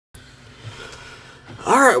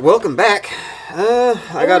All right, welcome back.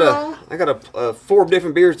 I got a 4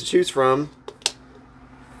 different beers to choose from.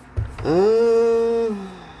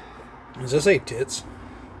 Does that say tits?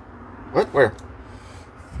 What? Where?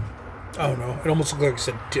 Oh no, it almost looked like it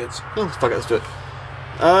said tits. Oh, fuck it, let's do it.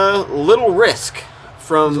 Little Risk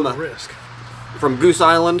from Goose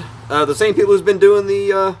Island. The same people who's been doing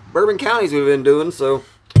the bourbon counties we've been doing, so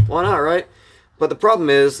why not, right? But the problem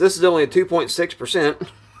is, this is only a 2.6%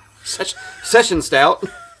 session stout.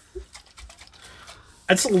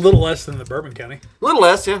 That's a little less than the Bourbon County. A little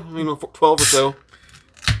less, yeah. 12 or so.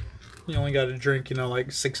 You only got to drink,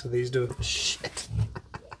 like 6 of these to... Shit.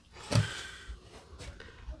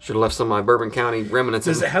 Should have left some of my Bourbon County remnants.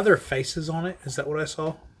 Does it have their faces on it? Is that what I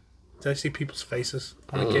saw? Did I see people's faces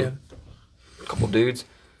on a can? A couple dudes.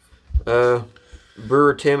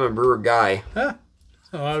 Brewer Tim and Brewer Guy. Huh.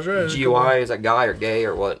 Oh, I was right. GUI, is that guy or gay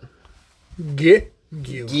or what? Gee.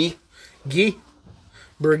 Gee. Gee.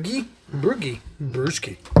 Bruggy. Bruggy.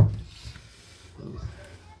 Brewski.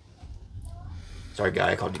 Sorry,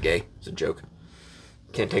 guy, I called you gay. It's a joke.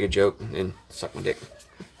 Can't take a joke and suck my dick.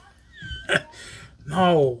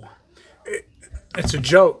 No. It's a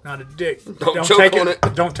joke, not a dick. Don't choke on it.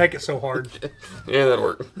 Don't take it so hard. Yeah, that'll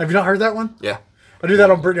work. Have you not heard that one? Yeah. I do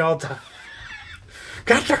that on Brittany all the time.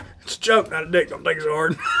 Gotcha. It's a joke, not a dick. Don't take it so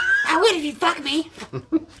hard. I would if you fuck me.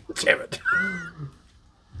 Damn it.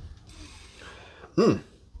 It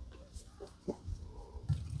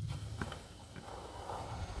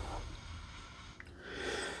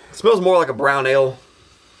smells more like a brown ale.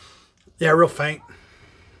 Yeah, real faint.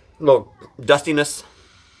 A little dustiness.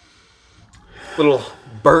 A little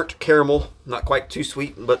burnt caramel. Not quite too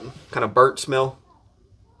sweet, but kind of burnt smell.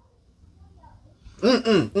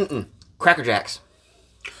 Cracker Jacks.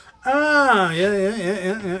 Ah, yeah.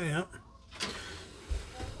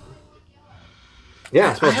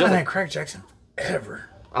 Yeah, it smells I haven't just had like... Cracker Jacks ever.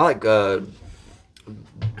 I like,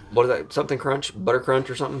 what is that? Something Crunch? Butter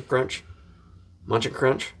Crunch or something? Crunch? Munch and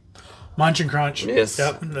Crunch? Munch and Crunch. Yes.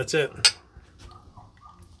 Yep, that's it.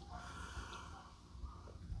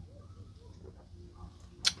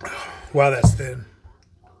 Wow, that's thin.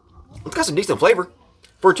 It's got some decent flavor.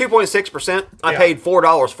 For 2.6%, I Yeah. paid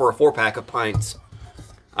 $4 for a 4-pack of pints.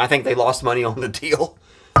 I think they lost money on the deal.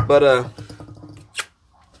 But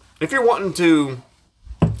if you're wanting to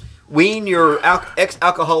wean your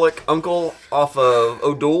ex-alcoholic uncle off of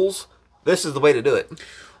O'Doul's, this is the way to do it.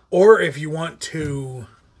 Or if you want to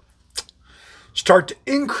start to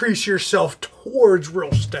increase yourself towards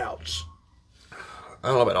real stouts. I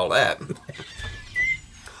don't know about all that.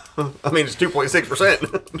 I mean, it's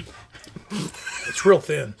 2.6%. It's real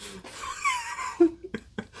thin.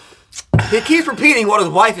 He keeps repeating what his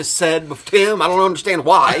wife has said with Tim. I don't understand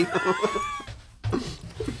why.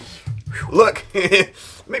 Look,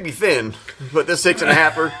 maybe thin, but this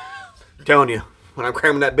 6.5er, I'm telling you, when I'm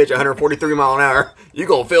cramming that bitch 143 mile an hour, you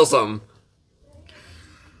gonna feel something.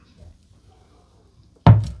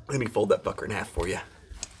 Let me fold that fucker in half for you.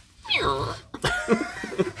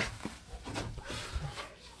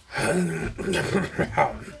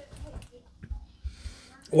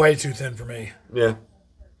 Way too thin for me. Yeah.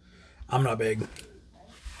 I'm not big.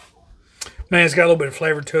 Man, it's got a little bit of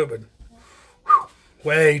flavor to it, but whew,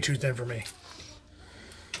 way too thin for me.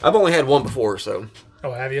 I've only had one before, so.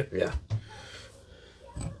 Oh, have you? Yeah.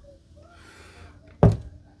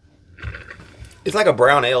 It's like a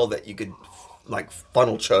brown ale that you could, like,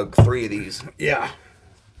 funnel chug 3 of these. Yeah.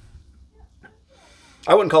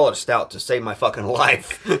 I wouldn't call it a stout to save my fucking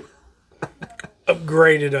life.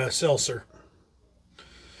 Upgraded seltzer.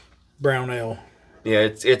 Brown ale. Yeah,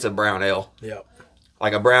 it's a brown ale. Yep.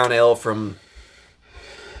 Like a brown ale from,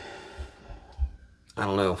 I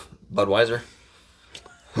don't know, Budweiser.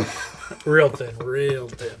 Real thin, real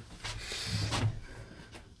thin.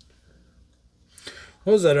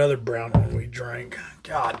 What was that other brown one we drank?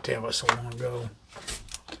 God damn it, so long ago.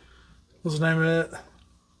 What's the name of it?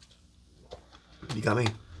 You got me.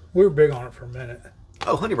 We were big on it for a minute.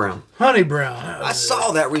 Oh, Honey Brown. Honey Brown. I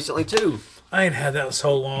saw that recently, too. I ain't had that in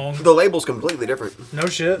so long. The label's completely different. No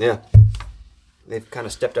shit. Yeah. They've kind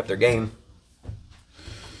of stepped up their game.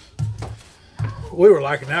 We were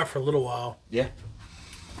liking that for a little while. Yeah.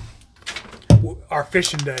 Our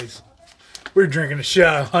fishing days. We were drinking a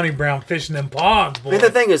shot of Honey Brown fishing in ponds, boy. And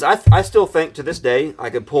the thing is, I still think to this day I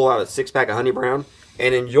could pull out a 6-pack of Honey Brown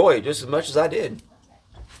and enjoy it just as much as I did.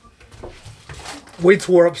 We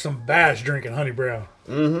tore up some bass drinking Honey Brown.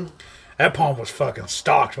 Mm-hmm. That pond was fucking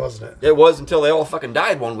stocked, wasn't it? It was until they all fucking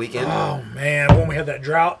died one weekend. Oh, man. When we had that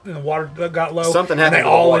drought and the water got low. Something happened and they to the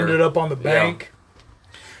all water. ended up on the bank.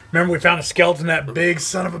 Remember we found a skeleton, that big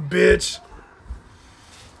son of a bitch?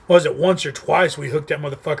 Was it once or twice we hooked that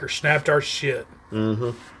motherfucker, snapped our shit. Mm-hmm.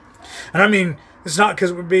 And I mean, it's not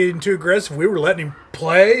because we're being too aggressive. We were letting him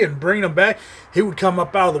play and bringing him back. He would come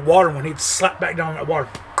up out of the water, and when he'd slap back down in that water,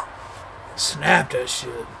 snap that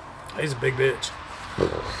shit. He's a big bitch.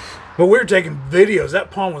 But we were taking videos.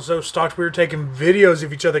 That pond was so stocked, we were taking videos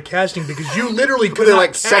of each other casting because you literally could Within not like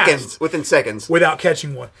cast seconds. Within seconds. without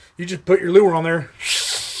catching one. You just put your lure on there.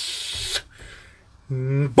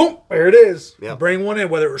 Boom! There it is. Yep. Bring one in,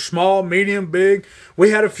 whether it was small, medium, big.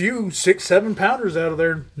 We had a few 6, 7 pounders out of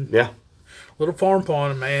there. Yeah. Little farm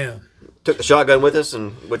pond, man. Took the shotgun with us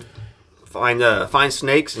and would find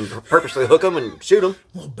snakes and purposely hook them and shoot them.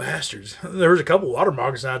 Little bastards. There was a couple water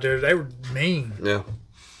moccasins out there. They were mean. Yeah.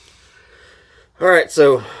 All right,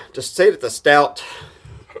 so just say that the Stout.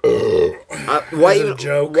 Why even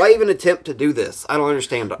joke. Why even attempt to do this? I don't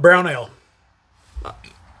understand. Brown ale.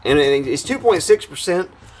 And it's 2.6%.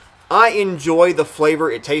 I enjoy the flavor.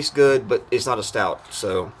 It tastes good, but it's not a stout.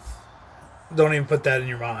 So Don't even put that in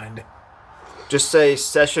your mind. just say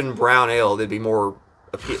session brown ale. That'd be more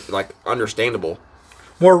like understandable.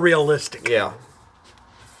 More realistic. Yeah.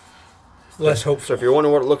 Less So hopeful. if you're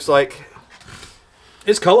wondering what it looks like,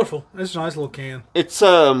 It's colorful. It's a nice little can. it's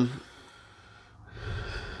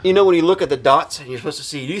you know when you look at the dots and you're supposed to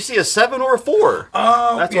see, do you see a 7 or a 4?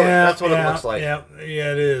 Oh, That's what it looks like. Yeah,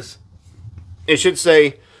 it is. It should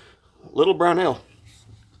say little brown ale.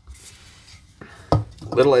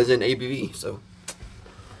 Little as in ABV. So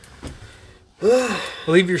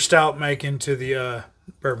Leave your stout making to the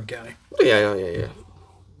Bourbon County. yeah.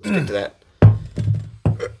 Stick to that. All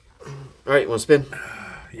right, you want to spin?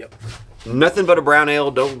 Yep. Nothing but a brown ale.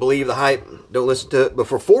 Don't believe the hype. Don't listen to it. But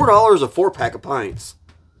for $4, a 4-pack of pints.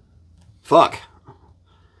 Fuck.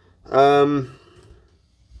 I'll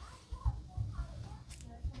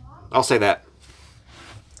say that.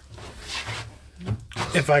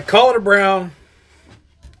 If I call it a brown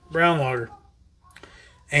lager,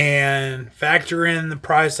 and factor in the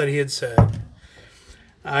price that he had said,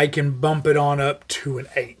 I can bump it on up to an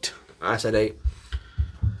 8. I said 8.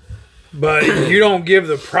 But if you don't give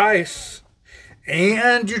the price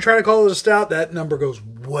and you try to call it a stout, that number goes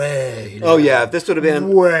way down. Oh yeah, if this would have been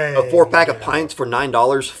Way a 4-pack of pints for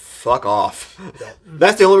 $9, fuck off.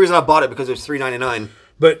 That's the only reason I bought it, because it was $3.99.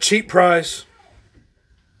 But cheap price.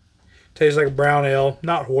 Tastes like a brown ale.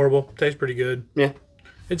 Not horrible. Tastes pretty good. Yeah.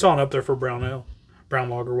 It's on up there for brown ale. Brown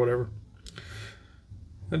lager, whatever.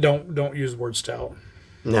 Don't use the word stout.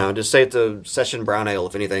 No, just say it's a session brown ale,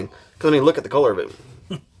 if anything. Because I mean, look at the color of it.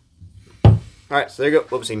 All right, so there you go.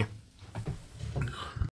 Whoops, senior.